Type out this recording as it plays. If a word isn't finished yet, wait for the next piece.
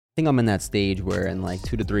think I'm in that stage where in like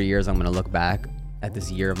 2 to 3 years, I'm going to look back at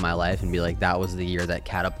this year of my life and be like, that was the year that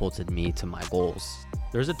catapulted me to my goals.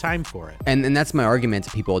 There's a time for it. And that's my argument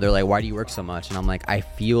to people. They're like, why do you work so much? And I'm like, I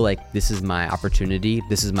feel like this is my opportunity.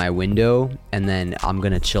 This is my window. And then I'm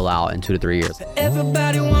going to chill out in 2 to 3 years.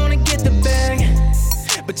 Everybody want to get the bag,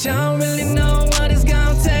 but y'all don't really know what it's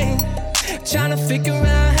going to take. Trying to figure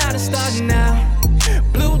out how to start now.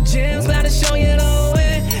 Blue gems, gotta show you the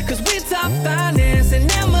way. Cause we talk finance and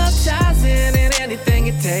amortizing and anything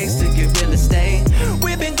it takes to get real estate.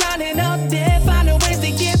 We've been grinding all day, finding ways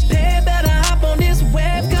to get paid. Better hop on this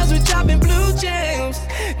wave, cause we're dropping blue gems.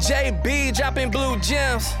 JB dropping blue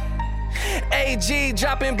gems. AG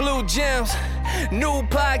dropping blue gems. New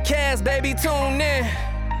podcast, baby, tune in.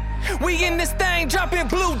 We in this thing dropping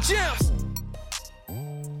blue gems.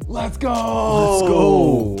 Let's go. Let's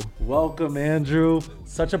go. Welcome, Andrew.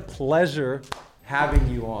 Such a pleasure having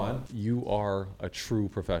you on. You are a true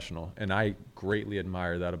professional, and I greatly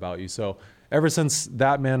admire that about you. So ever since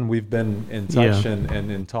that, man, we've been in touch and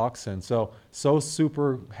in talks. And so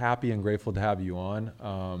super happy and grateful to have you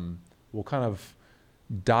on. We'll kind of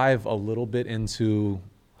dive a little bit into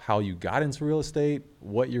how you got into real estate,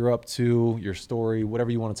 what you're up to, your story,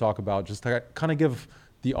 whatever you want to talk about, just to kind of give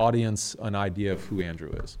the audience an idea of who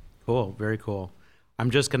Andrew is. Cool. Very cool.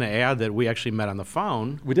 I'm just going to add that we actually met on the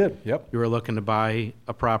phone. We did. Yep. You were looking to buy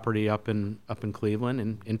a property up in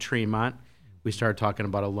Cleveland in Tremont. We started talking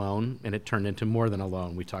about a loan, and it turned into more than a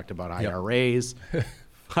loan. We talked about IRAs,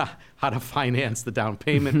 how to finance the down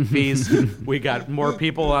payment fees. We got more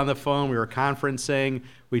people on the phone. We were conferencing.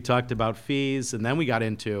 We talked about fees, and then we got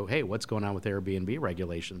into, hey, what's going on with Airbnb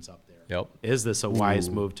regulations up there? Yep. Is this a wise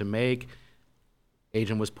move to make?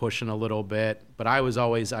 Agent was pushing a little bit, but I was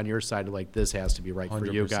always on your side, like, this has to be right for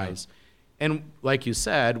you 100%. guys. And like you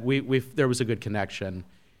said, there was a good connection.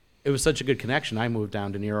 It was such a good connection, I moved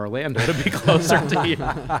down to near Orlando to be closer to you.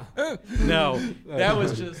 No, that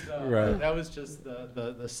was just Right. that was just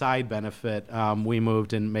the side benefit. We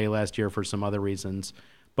moved in May last year for some other reasons.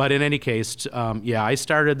 But in any case, I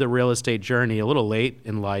started the real estate journey a little late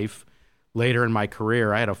in life. Later in my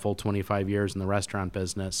career, I had a full 25 years in the restaurant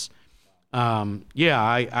business. I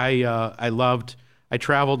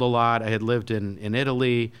traveled a lot. I had lived in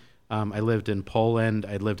Italy. I lived in Poland.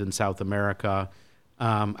 I lived in South America.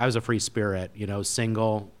 I was a free spirit,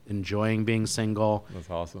 single, enjoying being single. That's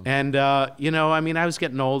awesome. And, I was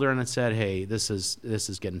getting older, and I said, hey, this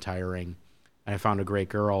is getting tiring. And I found a great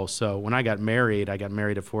girl. So when I got married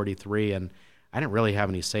at 43, and I didn't really have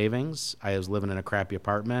any savings. I was living in a crappy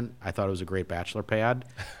apartment. I thought it was a great bachelor pad.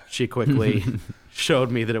 She quickly showed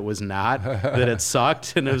me that it was not, that it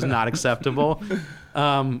sucked and it was not acceptable.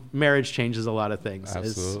 Marriage changes a lot of things.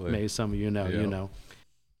 Absolutely. As maybe some of you know, you know.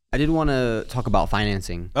 I did want to talk about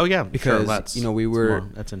financing. Oh yeah, because sure,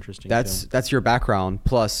 that's interesting. That's your background.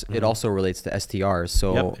 Plus, it also relates to STRs.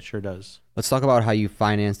 So yep, it sure does. Let's talk about how you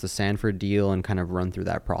financed the Sanford deal and kind of run through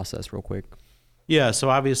that process real quick. Yeah, so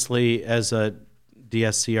obviously as a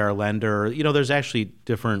DSCR lender, there's actually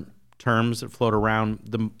different terms that float around.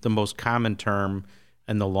 The most common term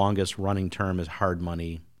and the longest running term is hard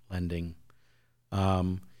money lending.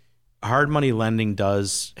 Hard money lending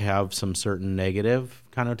does have some certain negative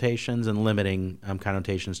connotations and limiting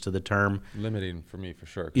connotations to the term. Limiting for me, for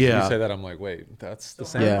sure. 'Cause Yeah. you say that, I'm like, wait, that's the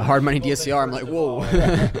same? Yeah, hard money DSCR. I'm like, whoa.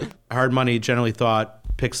 Hard money, generally thought,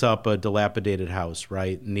 picks up a dilapidated house,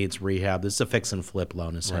 right? Needs rehab. This is a fix and flip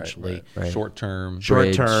loan, essentially. Right. Short term.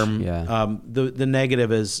 Short term. Bridge, yeah. The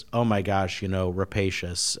negative is, oh my gosh,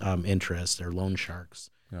 rapacious interest. They're loan sharks.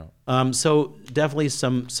 Yeah. So definitely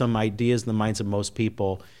some ideas in the minds of most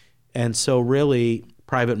people. And so really,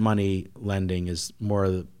 private money lending is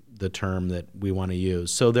more the term that we want to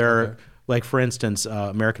use. So there are, like for instance,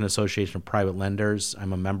 American Association of Private Lenders.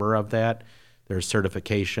 I'm a member of that. There's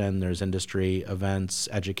certification, there's industry events,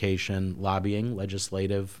 education, lobbying,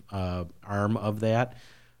 legislative arm of that.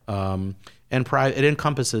 And it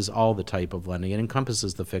encompasses all the type of lending. It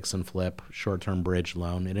encompasses the fix and flip, short-term bridge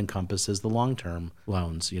loan. It encompasses the long-term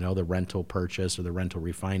loans, the rental purchase or the rental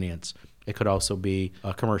refinance. It could also be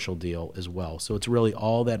a commercial deal as well. So it's really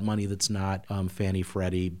all that money that's not Fannie,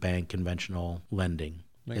 Freddie, bank, conventional lending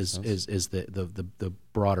is the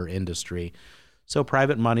broader industry. So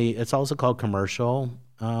private money, it's also called commercial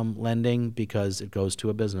lending because it goes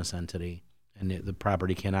to a business entity, and the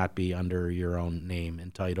property cannot be under your own name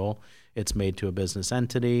and title. It's made to a business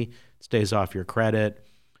entity, stays off your credit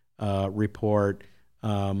report,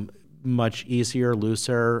 much easier,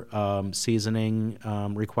 looser seasoning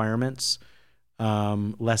requirements,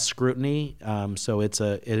 less scrutiny. So it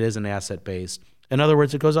is an asset based. In other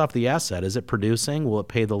words, it goes off the asset. Is it producing? Will it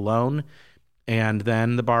pay the loan? And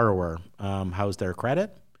then the borrower, how's their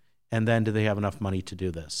credit? And then do they have enough money to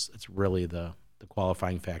do this? It's really the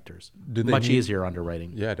qualifying factors. Much easier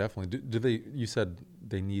underwriting. Yeah, definitely. Do they? You said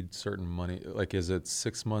they need certain money. Like, is it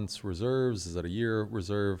 6 months reserves? Is it a year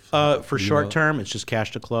reserve? For short term, it's just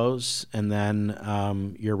cash to close, and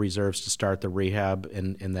then your reserves to start the rehab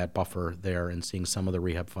in that buffer there, and seeing some of the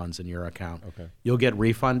rehab funds in your account. Okay. You'll get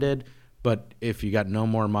refunded, but if you got no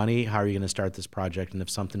more money, how are you going to start this project? And if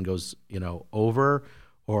something goes, over,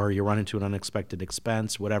 or you run into an unexpected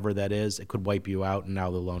expense, whatever that is, it could wipe you out, and now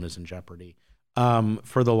the loan is in jeopardy.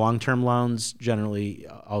 For the long-term loans, generally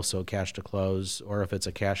also cash to close, or if it's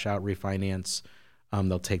a cash out refinance,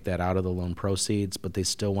 they'll take that out of the loan proceeds, but they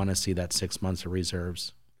still want to see that 6 months of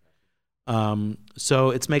reserves. So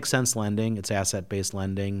it's make sense lending, it's asset-based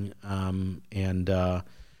lending, and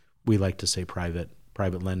we like to say private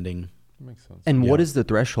lending. Makes sense. And what is the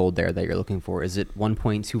threshold there that you're looking for? Is it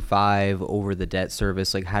 1.25 over the debt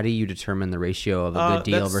service? Like, how do you determine the ratio of a good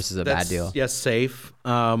deal versus a bad deal? Yes, safe.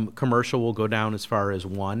 Commercial will go down as far as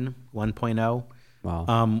 1.0.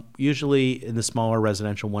 Wow. Usually in the smaller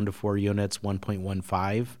residential 1 to 4 units,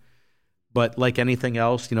 1.15. But like anything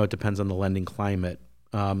else, it depends on the lending climate.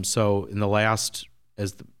 So in the last,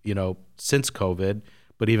 since COVID,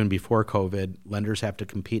 but even before COVID, lenders have to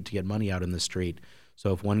compete to get money out in the street.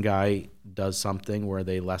 So if one guy does something where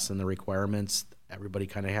they lessen the requirements, everybody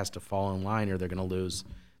kind of has to fall in line, or they're going to lose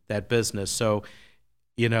that business. So,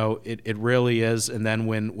 it really is. And then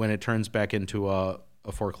when it turns back into a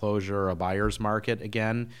foreclosure or a buyer's market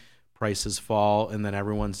again, prices fall, and then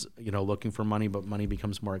everyone's, looking for money, but money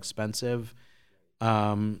becomes more expensive.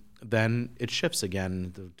 Then it shifts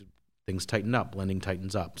again. Things tighten up, lending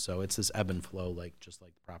tightens up. So it's this ebb and flow, just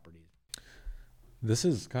like properties. This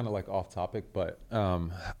is kind of like off topic, but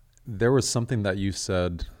there was something that you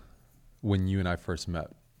said when you and I first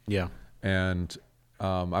met. Yeah. And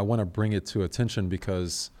I want to bring it to attention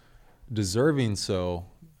because deserving so,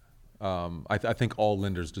 I think all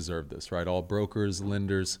lenders deserve this, right? All brokers,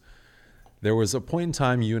 lenders. There was a point in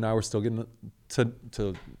time you and I were still getting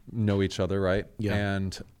to know each other, right? Yeah.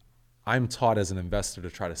 And I'm taught as an investor to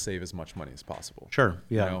try to save as much money as possible. Sure.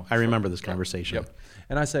 Yeah. I remember this conversation. Yep.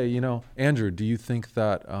 And I say, Andrew, do you think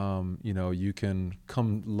that, you can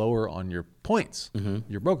come lower on your points,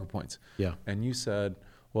 your broker points? Yeah. And you said,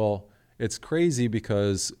 well, it's crazy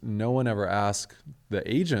because no one ever asked the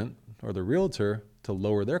agent or the realtor to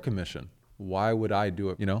lower their commission. Why would I do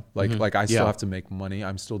it? Like I still have to make money.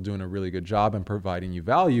 I'm still doing a really good job and providing you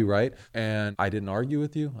value, right? And I didn't argue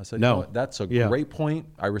with you. I said, no, you know what? That's a great point.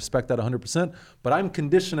 I respect that 100%. But I'm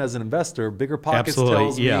conditioned as an investor. Bigger Pockets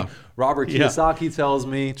tells me, Robert Kiyosaki tells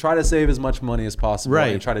me, try to save as much money as possible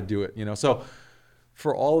and try to do it. So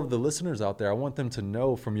for all of the listeners out there, I want them to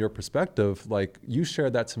know from your perspective, like you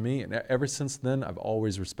shared that to me. And ever since then, I've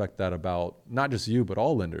always respected that about not just you, but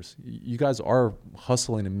all lenders. You guys are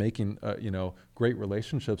hustling and making, great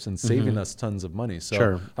relationships and saving us tons of money.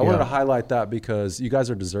 So I wanted to highlight that because you guys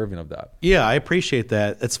are deserving of that. Yeah, I appreciate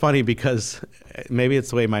that. It's funny because maybe it's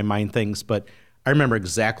the way my mind thinks, but I remember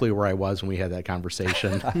exactly where I was when we had that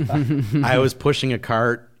conversation. I was pushing a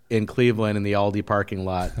cart in Cleveland in the Aldi parking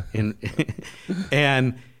lot.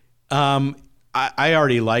 And I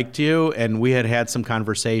already liked you, and we had some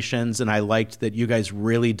conversations, and I liked that you guys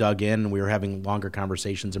really dug in, and we were having longer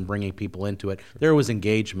conversations and bringing people into it. There was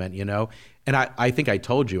engagement, and I think I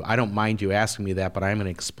told you, I don't mind you asking me that, but I'm going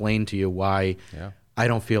to explain to you why I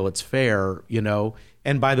don't feel it's fair,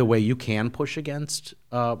 And by the way, you can push against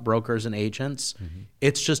brokers and agents.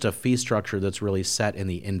 It's just a fee structure that's really set in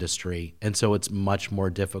the industry. And so it's much more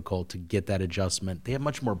difficult to get that adjustment. They have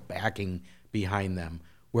much more backing behind them,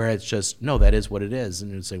 where it's just, no, that is what it is.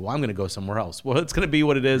 And you say, well, I'm going to go somewhere else. Well, it's going to be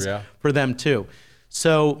what it is for them too.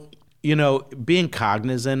 So, being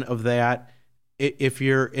cognizant of that, if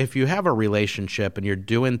you have a relationship and you're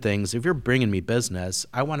doing things, if you're bringing me business,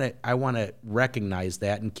 I want to recognize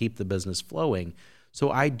that and keep the business flowing. So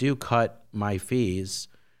I do cut my fees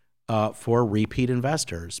for repeat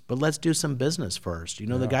investors, but let's do some business first.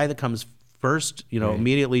 The guy that comes first,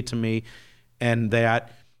 immediately to me, and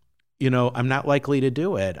that, I'm not likely to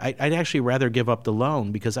do it. I'd actually rather give up the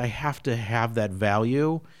loan because I have to have that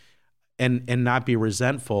value and not be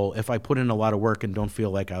resentful if I put in a lot of work and don't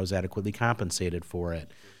feel like I was adequately compensated for it.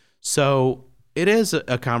 So it is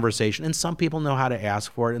a conversation, and some people know how to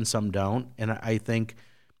ask for it and some don't. And I think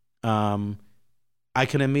I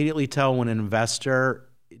can immediately tell when an investor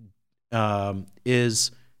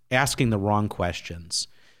is asking the wrong questions.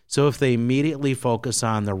 So if they immediately focus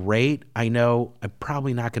on the rate, I know I'm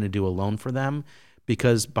probably not going to do a loan for them,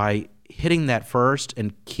 because by hitting that first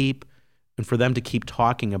and And for them to keep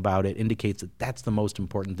talking about it indicates that that's the most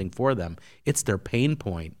important thing for them. It's their pain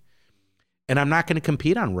point. And I'm not going to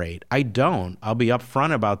compete on rate. I don't. I'll be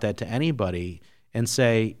upfront about that to anybody and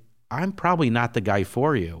say, I'm probably not the guy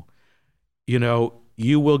for you. You know,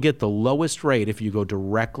 you will get the lowest rate if you go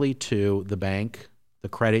directly to the bank, the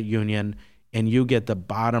credit union, and you get the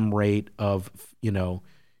bottom rate of,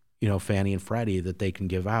 Fannie and Freddie that they can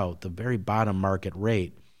give out, the very bottom market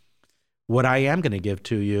rate. What I am going to give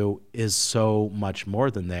to you is so much more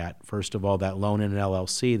than that. First of all, that loan in an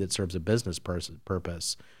LLC that serves a business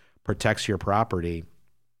purpose, protects your property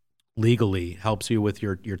legally, helps you with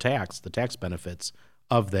your tax, the tax benefits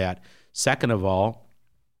of that. Second of all,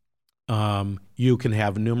 you can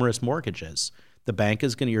have numerous mortgages. The bank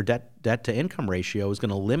is going to, your debt to income ratio is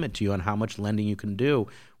going to limit you on how much lending you can do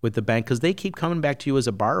with the bank, because they keep coming back to you as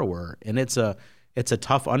a borrower, and it's a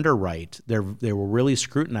tough underwrite. They will really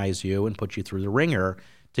scrutinize you and put you through the ringer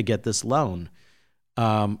to get this loan.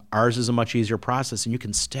 Ours is a much easier process, and you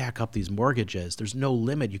can stack up these mortgages. There's no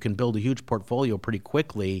limit. You can build a huge portfolio pretty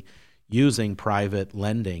quickly using private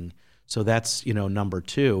lending. So that's, number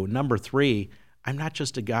two. Number three, I'm not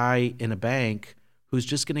just a guy in a bank who's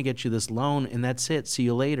just going to get you this loan and that's it. See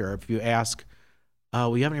you later. If you ask,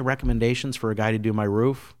 will you have any recommendations for a guy to do my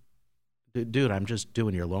roof? Dude, I'm just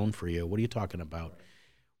doing your loan for you. What are you talking about?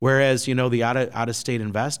 Whereas, the out-of-state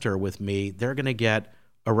investor with me, they're going to get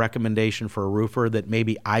a recommendation for a roofer that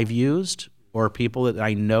maybe I've used or people that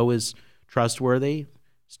I know is trustworthy,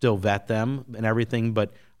 still vet them and everything,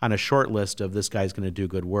 but on a short list of this guy's going to do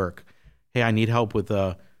good work. Hey, I need help with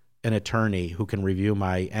an attorney who can review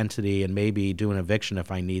my entity and maybe do an eviction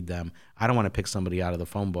if I need them. I don't want to pick somebody out of the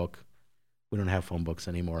phone book. We don't have phone books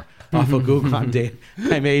anymore. Off of Google,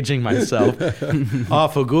 I'm aging myself.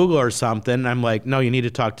 Off of Google or something, I'm like, no, you need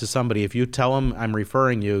to talk to somebody. If you tell them I'm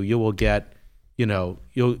referring you, you will get,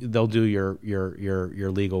 they'll do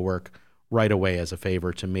your legal work right away as a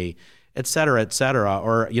favor to me, et cetera, et cetera.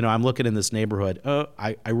 Or, I'm looking in this neighborhood. Oh,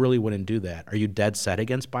 I really wouldn't do that. Are you dead set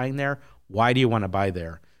against buying there? Why do you want to buy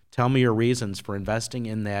there? Tell me your reasons for investing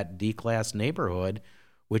in that D-class neighborhood,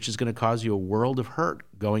 which is going to cause you a world of hurt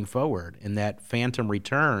going forward. And that phantom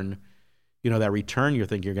return, that return you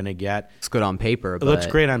think you're going to get. It's good on paper. It looks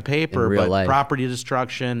great on paper, but life. Property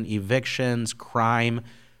destruction, evictions, crime,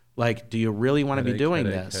 do you really want to be doing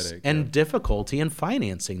this? And difficulty in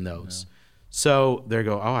financing those. Yeah. So they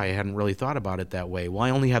go, I hadn't really thought about it that way. Well,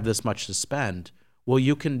 I only have this much to spend. Well,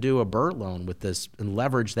 you can do a BRRRR loan with this and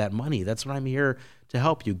leverage that money. That's what I'm here to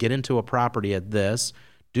help you. Get into a property at this,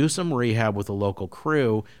 do some rehab with a local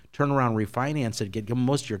crew, turn around, refinance it, get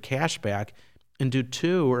most of your cash back, and do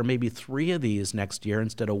 2 or maybe 3 of these next year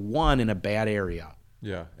instead of 1 in a bad area.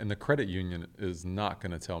 Yeah, and the credit union is not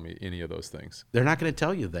going to tell me any of those things. They're not going to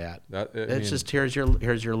tell you that. Just here's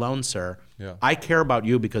your loan, sir. Yeah. I care about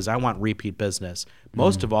you because I want repeat business.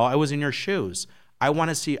 Most of all, I was in your shoes.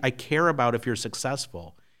 I care about if you're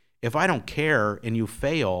successful. If I don't care and you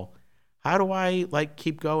fail, how do I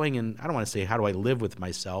keep going? And I don't want to say how do I live with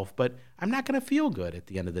myself, but I'm not going to feel good at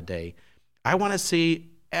the end of the day. I want to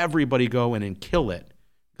see everybody go in and kill it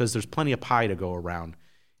because there's plenty of pie to go around.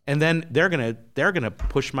 And then they're gonna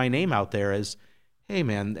push my name out there as, hey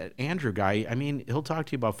man, that Andrew guy, he'll talk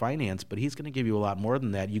to you about finance, but he's gonna give you a lot more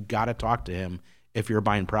than that. You got to talk to him if you're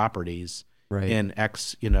buying properties in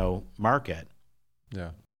X, market. Yeah,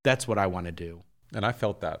 that's what I want to do. And I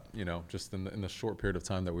felt that, just in the short period of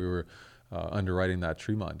time that we were underwriting that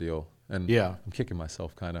Tremont deal. And yeah, I'm kicking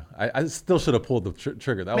myself kind of. I still should have pulled the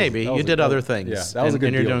trigger. Maybe you did other things. Yeah, that was a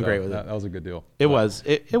good deal. And you're doing great with it. That was a good deal. It was.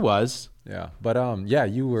 Yeah, but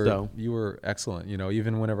you were excellent.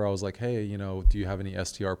 Even whenever I was like, hey, do you have any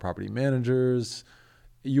STR property managers?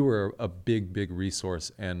 You were a big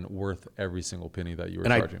resource and worth every single penny that you were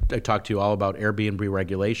charging. I talked to you all about Airbnb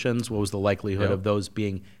regulations. What was the likelihood of those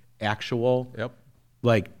being actual? Yep.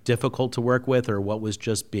 Difficult to work with, or what was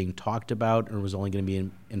just being talked about or was only going to be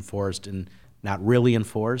enforced and not really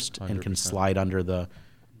enforced 100%. And can slide under the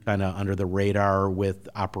radar with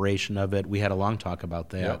operation of it. We had a long talk about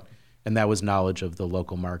that, and that was knowledge of the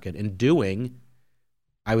local market. And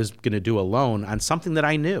I was going to do a loan on something that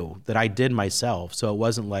I knew that I did myself, so it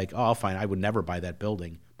wasn't like, I'll find I would never buy that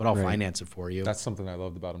building, but I'll finance it for you. That's something I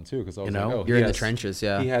loved about him too, because I was you're in the trenches.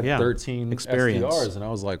 Yeah, he had 13 experience. SDRs, and I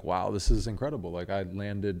was like, wow, this is incredible. I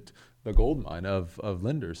landed the gold mine of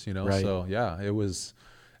lenders, Right. So yeah, it was.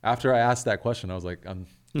 After I asked that question, I was like,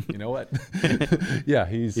 you know what?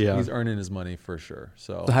 he's earning his money for sure.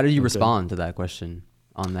 So how did you respond to that question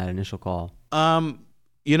on that initial call?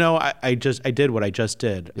 I did what I just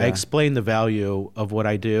did. Yeah. I explained the value of what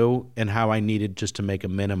I do and how I needed just to make a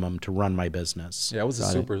minimum to run my business. Yeah, it was a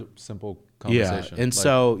super simple Yeah, conversation. and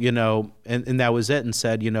so and that was it. And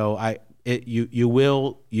said, you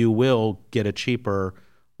will get a cheaper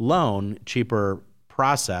loan, cheaper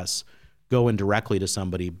process, going directly to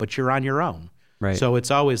somebody, but you're on your own. Right. So it's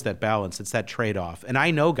always that balance. It's that trade-off. And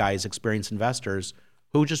I know guys, experienced investors,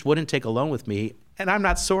 who just wouldn't take a loan with me, and I'm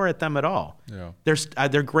not sore at them at all. Yeah.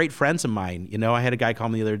 They're great friends of mine. I had a guy call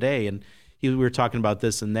me the other day, and we were talking about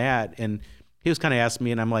this and that, and he was kind of asking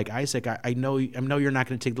me, and I'm like, Isaac, I know you're not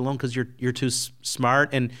going to take the loan because you're too smart,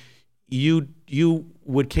 and you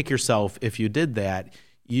would kick yourself if you did that.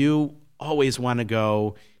 You always want to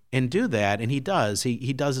go and do that, and he does.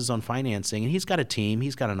 He does his own financing, and he's got a team,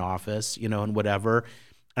 he's got an office, and whatever.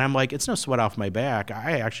 And I'm like, it's no sweat off my back.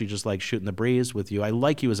 I actually just like shooting the breeze with you. I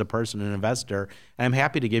like you as a person, an investor, and I'm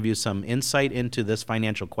happy to give you some insight into this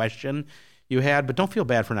financial question you had. But don't feel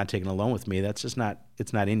bad for not taking a loan with me. That's just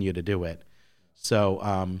it's not in you to do it.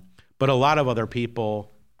 So, but a lot of other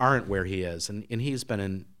people aren't where he is, and he's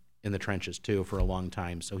been in the trenches too for a long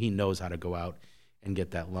time, so he knows how to go out and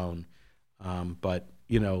get that loan. But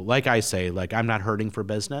like I say, like I'm not hurting for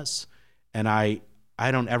business, and I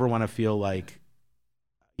don't ever want to feel like,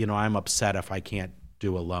 I'm upset if I can't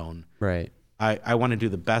do a loan. Right. I want to do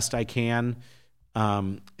the best I can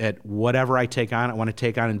at whatever I take on. I want to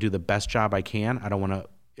take on and do the best job I can. I don't want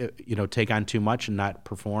to, take on too much and not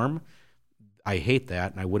perform. I hate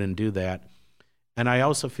that, and I wouldn't do that. And I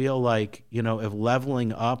also feel like, if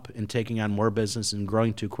leveling up and taking on more business and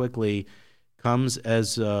growing too quickly comes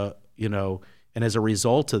as, and as a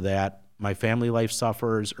result of that, my family life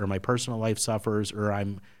suffers or my personal life suffers, or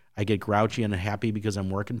I get grouchy and unhappy because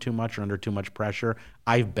I'm working too much or under too much pressure.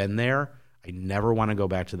 I've been there. I never want to go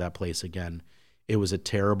back to that place again. It was a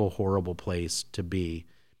terrible, horrible place to be.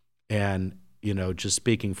 And, just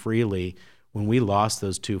speaking freely, when we lost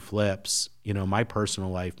those two flips, my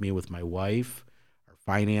personal life, me with my wife, our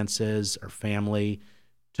finances, our family,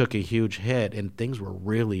 took a huge hit, and things were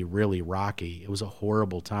really, really rocky. It was a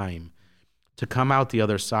horrible time. To come out the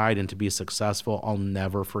other side and to be successful, I'll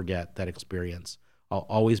never forget that experience. I'll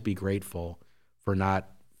always be grateful for not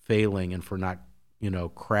failing and for not,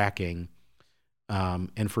 cracking,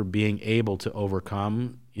 and for being able to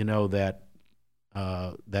overcome, that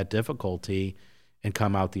difficulty and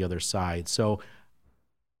come out the other side. So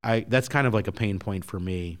that's kind of like a pain point for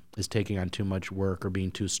me, is taking on too much work or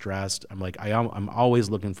being too stressed. I'm like, I'm always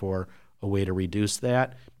looking for a way to reduce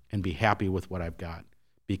that and be happy with what I've got,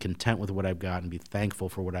 be content with what I've got, and be thankful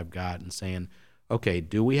for what I've got, and saying, okay,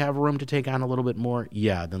 do we have room to take on a little bit more?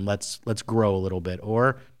 Yeah, then let's grow a little bit.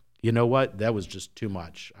 Or, you know what, that was just too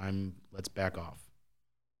much. Let's back off.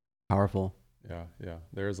 Powerful. Yeah.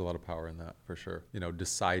 There is a lot of power in that, for sure.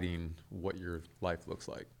 Deciding what your life looks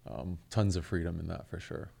like. Tons of freedom in that, for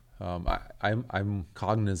sure. I'm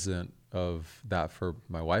cognizant of that for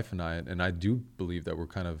my wife and I do believe that we're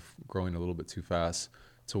kind of growing a little bit too fast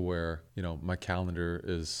to where, my calendar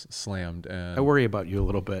is slammed, and I worry about you a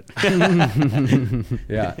little bit.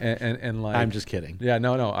 Yeah. And like, I'm just kidding. Yeah,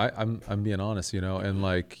 no, I'm being honest, and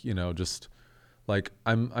like, just like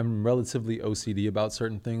I'm relatively OCD about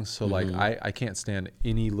certain things. So like I can't stand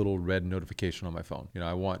any little red notification on my phone.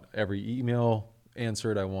 I want every email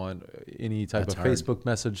answered. I want any type of Facebook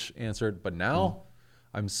message answered. But now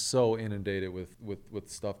I'm so inundated with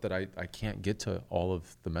stuff that I can't get to all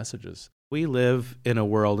of the messages. We live in a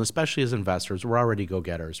world, especially as investors, we're already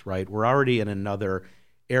go-getters, right? We're already in another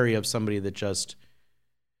area of somebody that just,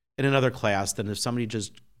 in another class, than if somebody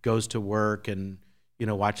just goes to work and,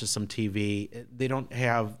 watches some TV. They don't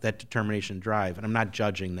have that determination drive. And I'm not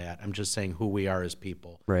judging that. I'm just saying who we are as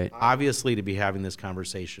people. Right. Obviously, to be having this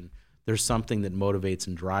conversation, there's something that motivates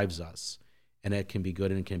and drives us. And it can be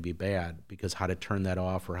good and it can be bad, because how to turn that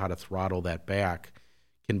off or how to throttle that back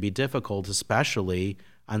can be difficult, especially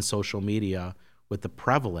on social media with the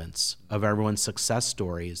prevalence of everyone's success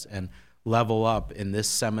stories and level up in this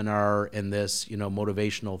seminar and this,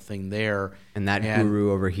 motivational thing there. And that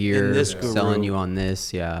guru over here this guru, selling you on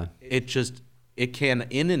this. Yeah. It can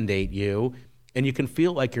inundate you, and you can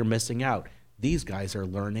feel like you're missing out. These guys are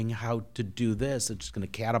learning how to do this. It's just going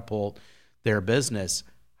to catapult their business.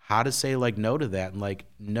 How to say like no to that, and like,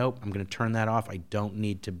 nope, I'm going to turn that off. I don't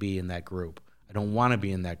need to be in that group. I don't want to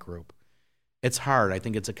be in that group. It's hard. I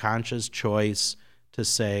think it's a conscious choice to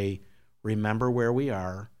say, remember where we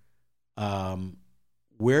are.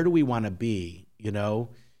 Where do we want to be,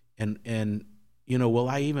 and will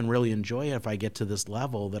I even really enjoy it if I get to this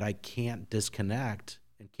level that I can't disconnect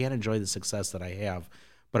and can't enjoy the success that I have?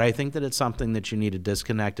 But I think that it's something that you need to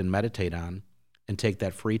disconnect and meditate on and take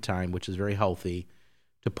that free time, which is very healthy,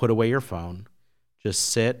 to put away your phone, just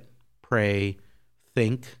sit, pray,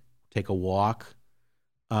 think, take a walk,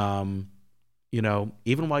 even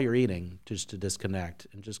while you're eating, just to disconnect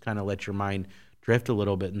and just kind of let your mind drift a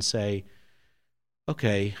little bit and say,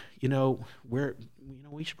 okay,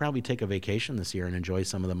 we should probably take a vacation this year and enjoy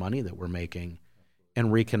some of the money that we're making and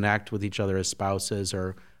reconnect with each other as spouses,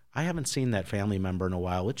 or I haven't seen that family member in a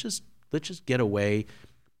while. Let's just get away,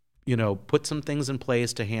 put some things in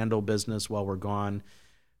place to handle business while we're gone.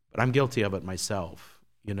 But I'm guilty of it myself,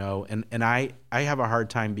 and I have a hard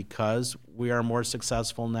time because we are more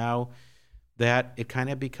successful now that it kind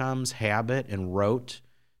of becomes habit and rote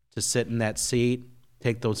to sit in that seat,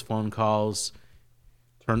 take those phone calls,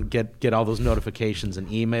 get all those notifications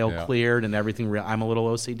and email cleared and everything real. I'm a little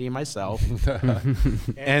OCD myself.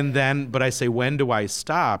 But I say, when do I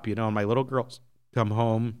stop? And my little girls come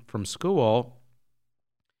home from school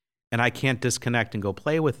and I can't disconnect and go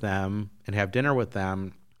play with them and have dinner with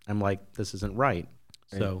them. I'm like, this isn't right.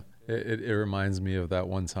 So it reminds me of that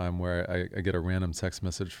one time where I get a random text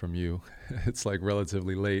message from you. It's like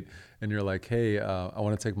relatively late, and you're like, "Hey, I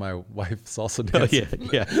want to take my wife salsa dancing."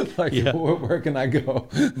 Where can I go?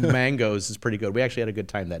 Mangoes is pretty good. We actually had a good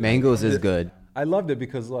time that Mangoes is good. I loved it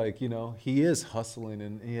because, he is hustling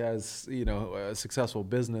and he has, a successful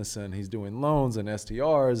business and he's doing loans and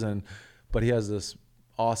STRs but he has this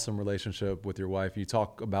awesome relationship with your wife. You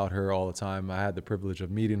talk about her all the time. I had the privilege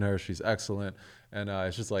of meeting her. She's excellent. And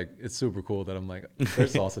it's just it's super cool that I'm like,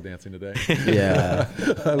 there's salsa dancing today. Yeah.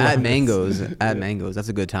 At Mangoes. That's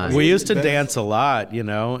a good time. We used to dance a lot,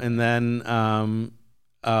 and then,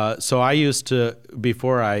 so I used to,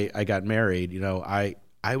 before I got married,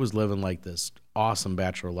 I was living like this awesome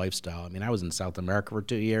bachelor lifestyle. I mean, I was in South America for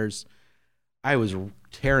 2 years. I was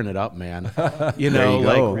tearing it up, man.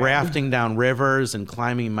 Rafting down rivers and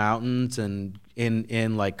climbing mountains and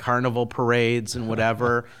in like carnival parades and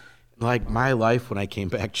whatever. Like, my life when I came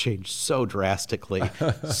back changed so drastically,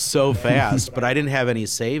 so fast. But I didn't have any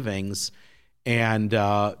savings. And,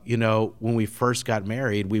 when we first got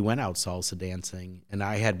married, we went out salsa dancing. And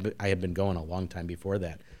I had been going a long time before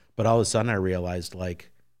that. But all of a sudden I realized,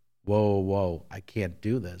 whoa, I can't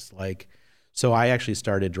do this. So I actually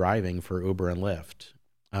started driving for Uber and Lyft.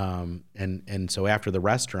 And so after the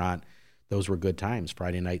restaurant, those were good times,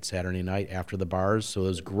 Friday night, Saturday night, after the bars. So it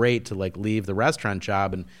was great to leave the restaurant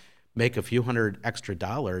job and make a few $100 extra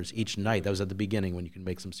each night. That was at the beginning when you can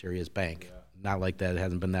make some serious bank. Yeah. Not like that. It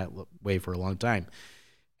hasn't been that way for a long time.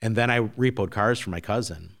 And then I repoed cars for my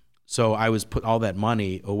cousin. So I was put all that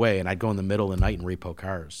money away, and I'd go in the middle of the night and repo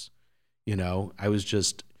cars. I was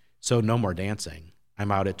just, so no more dancing. I'm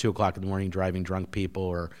out at 2:00 in the morning driving drunk people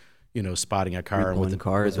or, spotting a car with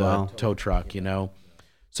a tow truck,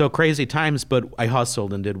 So crazy times, but I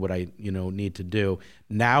hustled and did what I, need to do.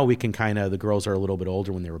 Now we can the girls are a little bit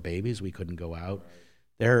older. When they were babies, we couldn't go out.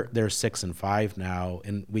 They're 6 and 5 now,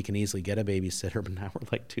 and we can easily get a babysitter, but now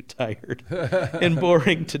we're too tired and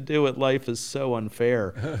boring to do it. Life is so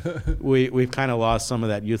unfair. We've kind of lost some of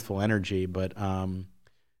that youthful energy, but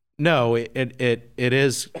no, it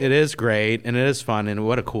is great and it is fun, and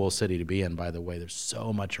what a cool city to be in, by the way. There's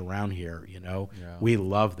so much around here, Yeah. We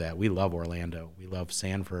love that. We love Orlando. We love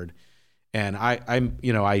Sanford. And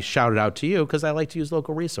I shouted out to you because I like to use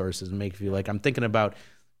local resources and make you feel like I'm thinking about,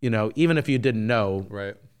 even if you didn't know,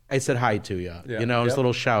 right? I said hi to you, just a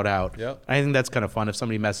little shout out. Yep. I think that's kind of fun. If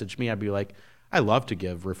somebody messaged me, I'd be like, I love to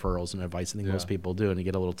give referrals and advice. I think most people do, and you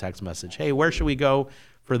get a little text message, hey, where should we go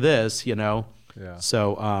for this, Yeah.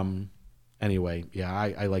 So anyway,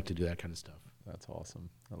 I like to do that kind of stuff. That's awesome.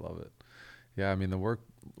 I love it. Yeah, I mean, the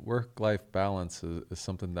work-life balance is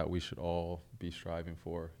something that we should all be striving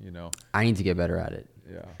for, I need to get better at it.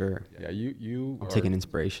 Yeah. Sure. Yeah, you I'm taking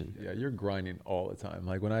inspiration. Yeah, you're grinding all the time.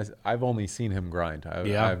 Like when I've only seen him grind.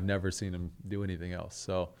 I've never seen him do anything else.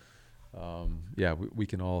 So, we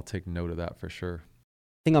can all take note of that for sure.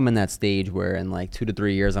 I think I'm in that stage where in 2 to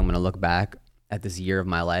 3 years, I'm going to look back at this year of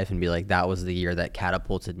my life and be like, that was the year that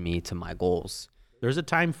catapulted me to my goals. There's a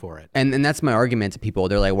time for it. And that's my argument to people.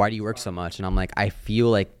 They're like, why do you work so much? And I'm like, I feel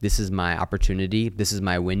like this is my opportunity. This is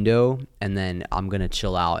my window. And then I'm going to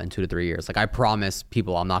chill out in 2 to 3 years. I promise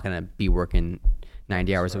people I'm not going to be working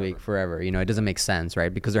 90 hours a week forever. It doesn't make sense,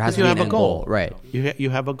 right? Because there has to be an end goal. Right.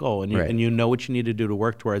 You have a goal, and you know what you need to do to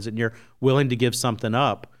work towards it, and you're willing to give something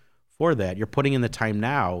up for that. You're putting in the time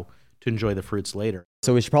now to enjoy the fruits later.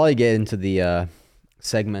 So we should probably get into the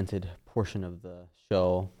segmented portion of the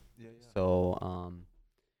show. So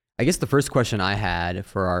I guess the first question I had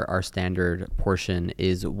for our standard portion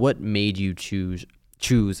is, what made you choose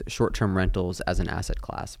short-term rentals as an asset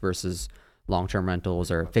class versus long-term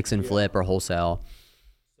rentals or fix and flip or wholesale?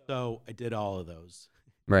 So I did all of those.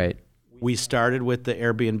 Right. We started with the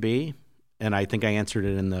Airbnb, and I think I answered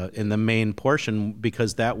it in the main portion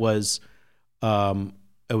because that was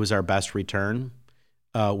it was our best return.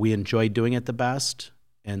 We enjoyed doing it the best,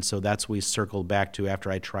 and so that's what we circled back to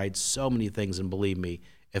after I tried so many things. And believe me,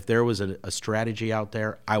 if there was a strategy out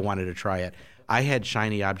there, I wanted to try it. I had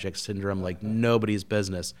shiny object syndrome like nobody's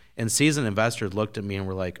business, and seasoned investors looked at me and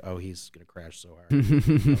were like, "Oh, he's gonna crash so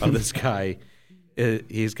hard. Oh, this guy."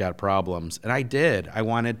 He's got problems. And I did. I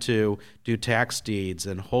wanted to do tax deeds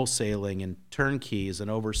and wholesaling and turnkeys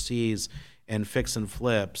and overseas and fix and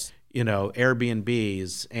flips,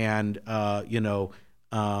 Airbnbs and,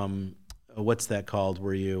 what's that called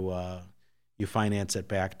where you finance it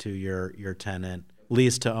back to your tenant,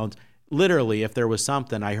 lease to own. Literally, if there was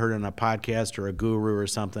something I heard on a podcast or a guru or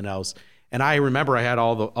something else, and I remember I had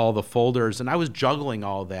all the folders, and I was juggling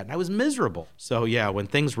all of that, and I was miserable. So yeah, when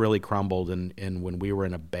things really crumbled and when we were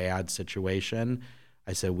in a bad situation,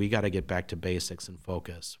 I said we got to get back to basics and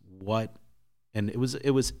focus. And it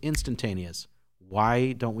was instantaneous.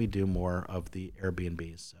 Why don't we do more of the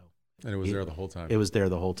Airbnbs? So And it was there the whole time. it was there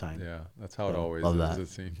the whole time. Yeah, that's how it always Love is, that. it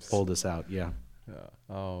seems. Pulled us out. Yeah. Yeah.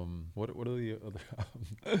 What are the other?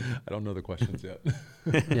 I don't know the questions yet.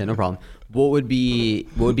 Yeah, no problem. What would be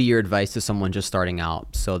your advice to someone just starting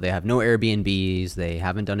out? So they have no Airbnbs, they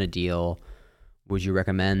haven't done a deal. Would you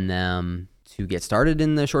recommend them to get started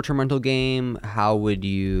in the short-term rental game? How would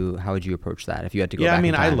you approach that if you had to go Yeah, back I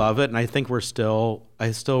mean, in I time? love it, and I still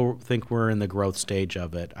think we're in the growth stage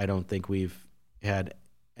of it. I don't think we've had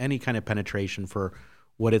any kind of penetration for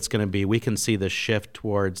what it's going to be. We can see the shift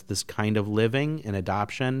towards this kind of living and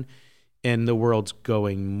adoption, and the world's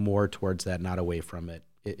going more towards that, not away from it.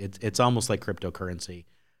 It's almost like cryptocurrency.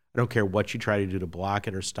 I don't care what you try to do to block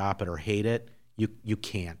it or stop it or hate it, you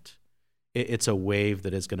can't. It's a wave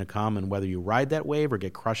that is going to come, and whether you ride that wave or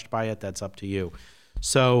get crushed by it, that's up to you.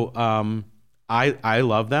 So I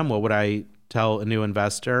love them. What would I tell a new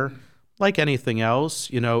investor? Like anything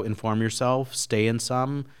else, inform yourself, stay in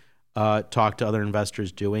some, talk to other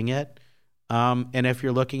investors doing it. And if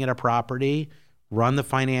you're looking at a property, run the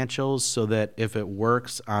financials so that if it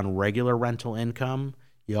works on regular rental income,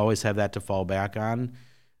 you always have that to fall back on.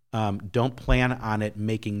 Don't plan on it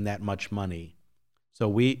making that much money. So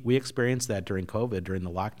we experienced that during COVID, during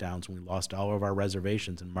the lockdowns, when we lost all of our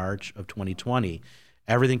reservations in March of 2020.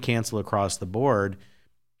 Everything canceled across the board.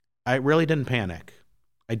 I really didn't panic.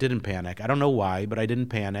 I don't know why, but I didn't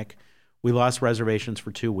panic. We lost reservations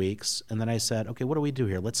for 2 weeks, and then I said, okay, what do we do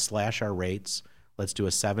here? Let's slash our rates. Let's do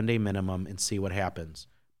a 7-day minimum and see what happens.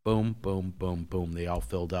 Boom, boom, boom, boom. They all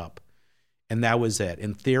filled up. And that was it.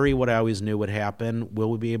 In theory, what I always knew would happen, will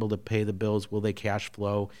we be able to pay the bills? Will they cash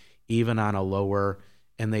flow even on a lower?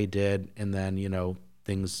 And they did. And then,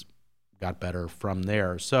 things got better from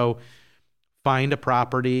there. So find a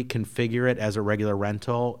property, configure it as a regular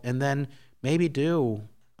rental, and then maybe do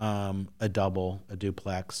a double, a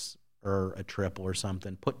duplex, or a triple or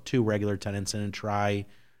something. Put 2 regular tenants in and try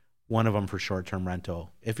one of them for short-term rental.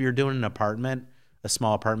 If you're doing an apartment, a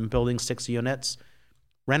small apartment building, 6 units,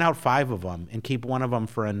 rent out 5 of them and keep one of them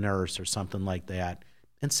for a nurse or something like that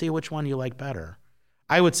and see which one you like better.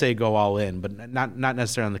 I would say go all in, but not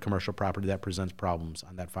necessarily on the commercial property that presents problems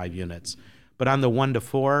on that 5 units. But on the 1 to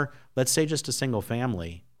 4, let's say just a single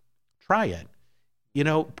family, try it.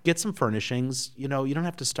 Get some furnishings. You don't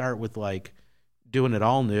have to start with like doing it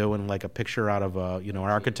all new and like a picture out of an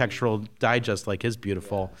architectural digest like his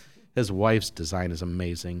beautiful. His wife's design is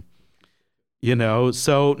amazing.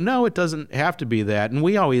 So no, it doesn't have to be that. And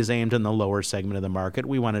we always aimed in the lower segment of the market.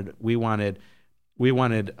 We wanted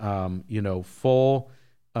full,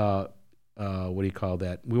 what do you call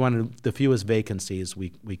that? We wanted the fewest vacancies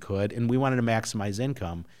we could, and we wanted to maximize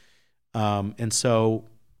income. And so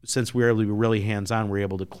since we were really hands-on, we were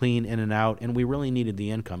able to clean in and out, and we really needed the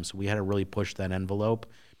income. So we had to really push that envelope.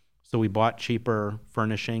 So we bought cheaper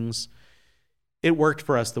furnishings. It worked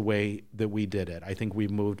for us the way that we did it. I think we've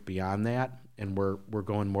moved beyond that, and we're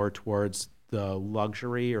going more towards the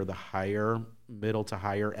luxury or the middle to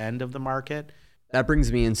higher end of the market. That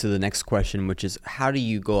brings me into the next question, which is how do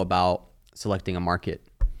you go about selecting a market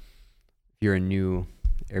if you're a new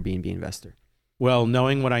Airbnb investor? Well,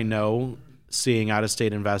 knowing what I know, seeing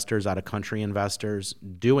out-of-state investors, out-of-country investors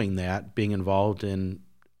doing that, being involved in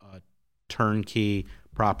turnkey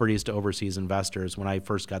properties to overseas investors. When I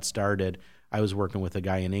first got started, I was working with a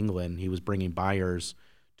guy in England. He was bringing buyers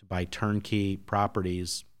to buy turnkey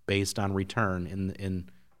properties based on return in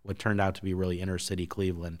what turned out to be really inner city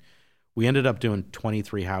Cleveland. We ended up doing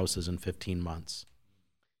 23 houses in 15 months.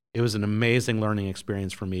 It was an amazing learning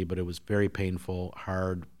experience for me, but it was very painful,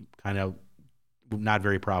 hard, kind of not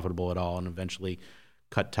very profitable at all, and eventually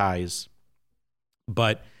cut ties.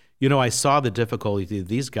 But, I saw the difficulty.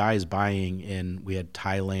 These guys buying we had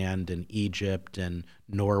Thailand and Egypt and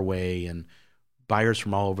Norway and buyers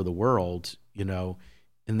from all over the world, and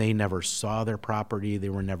they never saw their property. They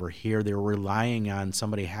were never here. They were relying on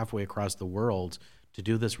somebody halfway across the world to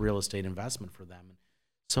do this real estate investment for them.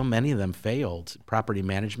 So many of them failed. Property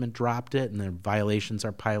management dropped it, and their violations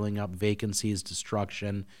are piling up, vacancies,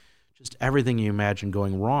 destruction. Just everything you imagine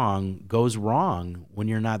going wrong goes wrong when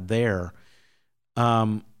you're not there.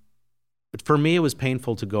 But for me, it was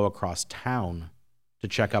painful to go across town to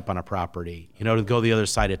check up on a property, to go the other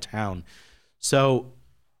side of town. So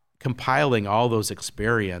compiling all those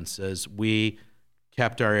experiences, we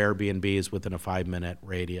kept our Airbnbs within a 5-minute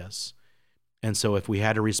radius. And so if we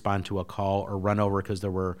had to respond to a call or run over because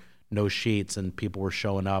there were no sheets and people were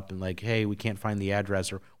showing up and like, hey, we can't find the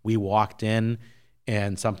address, or we walked in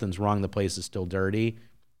and something's wrong, the place is still dirty,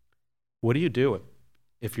 what do you do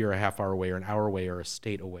if you're a half hour away or an hour away or a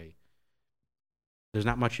state away? There's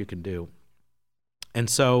not much you can do. And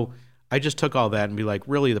so I just took all that and be like,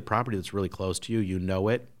 really, the property that's really close to you, you know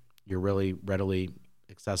it, you're really readily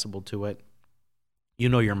accessible to it. You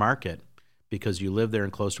know your market because you live there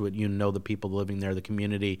and close to it. You know the people living there, the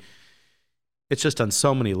community. It's just on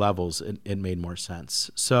so many levels, it made more sense.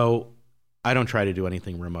 So I don't try to do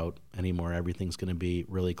anything remote anymore. Everything's going to be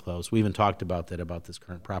really close. We even talked about that, about this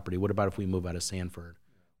current property. What about if we move out of Sanford?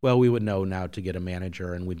 Well, we would know now to get a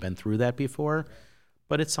manager, and we've been through that before,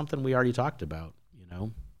 but it's something we already talked about,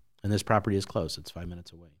 and this property is close. It's 5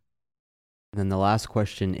 minutes away. And then the last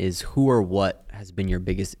question is, who or what has been your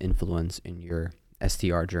biggest influence in your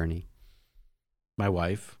STR journey? My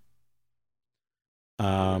wife.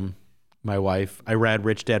 My wife. I read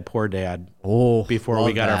Rich Dad, Poor Dad before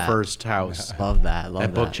we got our first house. Love that.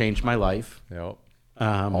 That book changed my life. Yep.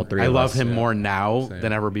 All three I of love us. him more now Same.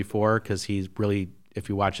 than ever before because he's really, if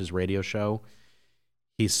you watch his radio show,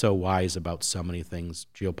 he's so wise about so many things,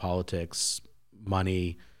 geopolitics,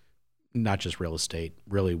 money, not just real estate,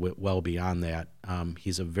 really well beyond that.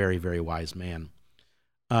 He's a very, very wise man.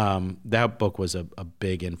 That book was a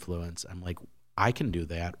big influence. I'm like, I can do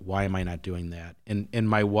that. Why am I not doing that? And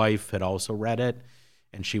my wife had also read it,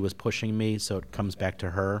 and she was pushing me, so it comes back to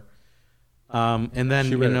her. And then,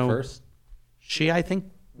 She read it first? She, I think,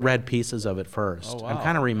 read pieces of it first. Oh, wow. I'm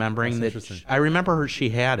kind of remembering That's that. interesting. I remember she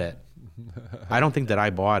had it. I don't think that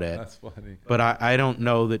I bought it. That's funny. But I don't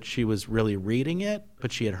know that she was really reading it,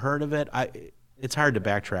 but she had heard of it. It's hard to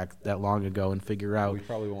backtrack that long ago and figure out. We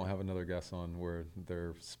probably won't have another guest on where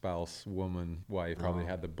their spouse, woman, wife probably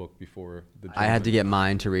had the book before the I had to journey. get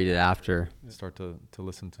mine to read it after. Start to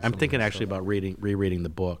listen to I'm some thinking of his actually stuff. about rereading the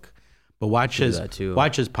book. But watch do his that too.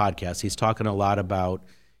 podcast. He's talking a lot about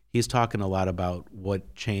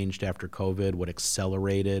what changed after COVID, what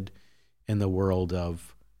accelerated in the world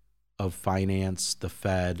of finance, the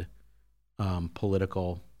Fed,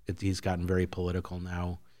 political. He's gotten very political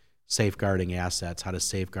now. Safeguarding assets, how to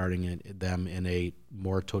safeguarding them in a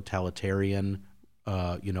more totalitarian,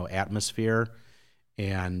 atmosphere,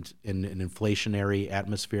 and in an inflationary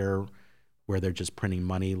atmosphere where they're just printing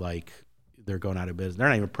money like they're going out of business. They're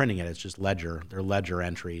not even printing it; it's just ledger. They're ledger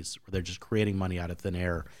entries where they're just creating money out of thin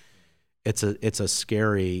air. It's a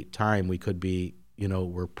scary time. We could be,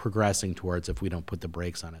 we're progressing towards if we don't put the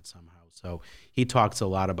brakes on it somehow. So he talks a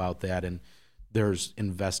lot about that, and there's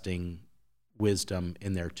investing wisdom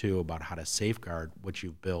in there too about how to safeguard what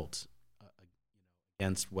you've built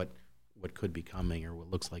against what could be coming or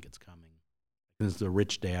what looks like it's coming. This is the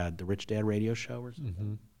Rich Dad radio show or something.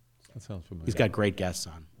 Mm-hmm. That sounds familiar. He's got great guests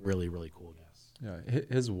on, really, really cool guests. Yeah,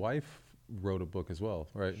 his wife wrote a book as well,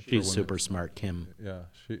 right? She's For women. super smart, Kim.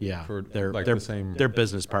 Yeah. For they're the same. They're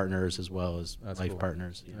business partners as well as That's life cool.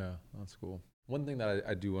 partners. Yeah, that's cool. One thing that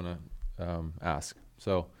I do want to ask.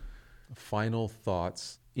 So, final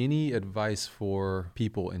thoughts. Any advice for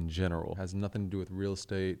people in general? Has nothing to do with real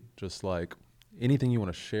estate. Just like anything you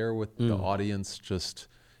want to share with the audience. Just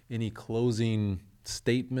any closing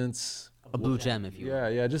statements. A blue gem, if you will.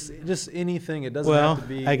 Yeah. Just anything. It doesn't Well, have to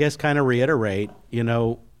be. I guess kind of reiterate,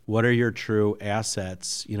 what are your true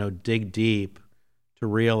assets? Dig deep to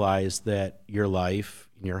realize that your life,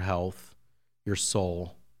 your health, your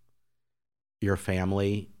soul, your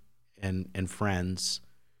family, and friends,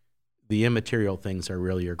 the immaterial things are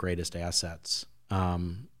really your greatest assets.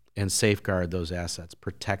 And safeguard those assets,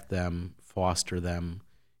 protect them, foster them.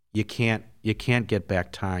 You can't get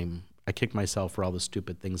back time. I kick myself for all the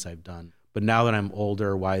stupid things I've done. But now that I'm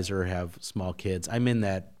older, wiser, have small kids, I'm in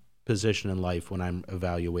that position in life when I'm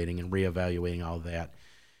evaluating and reevaluating all that.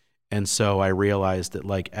 And so I realized that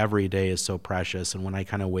like every day is so precious, and when I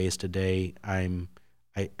kind of waste a day, I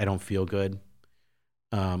don't feel good.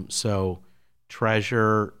 So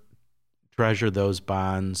treasure those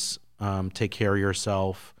bonds. Take care of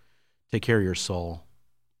yourself. Take care of your soul,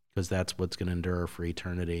 because that's what's going to endure for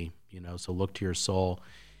eternity. So look to your soul,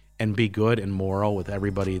 and be good and moral with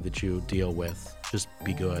everybody that you deal with. Just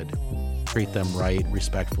be good. Treat them right,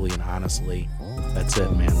 respectfully, and honestly. That's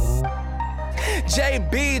it, man.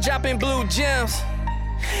 JB dropping blue gems.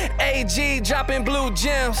 AG dropping blue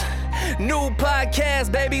gems. New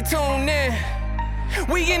podcast, baby, tune in.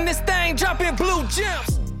 We in this thing dropping blue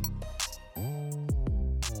gems.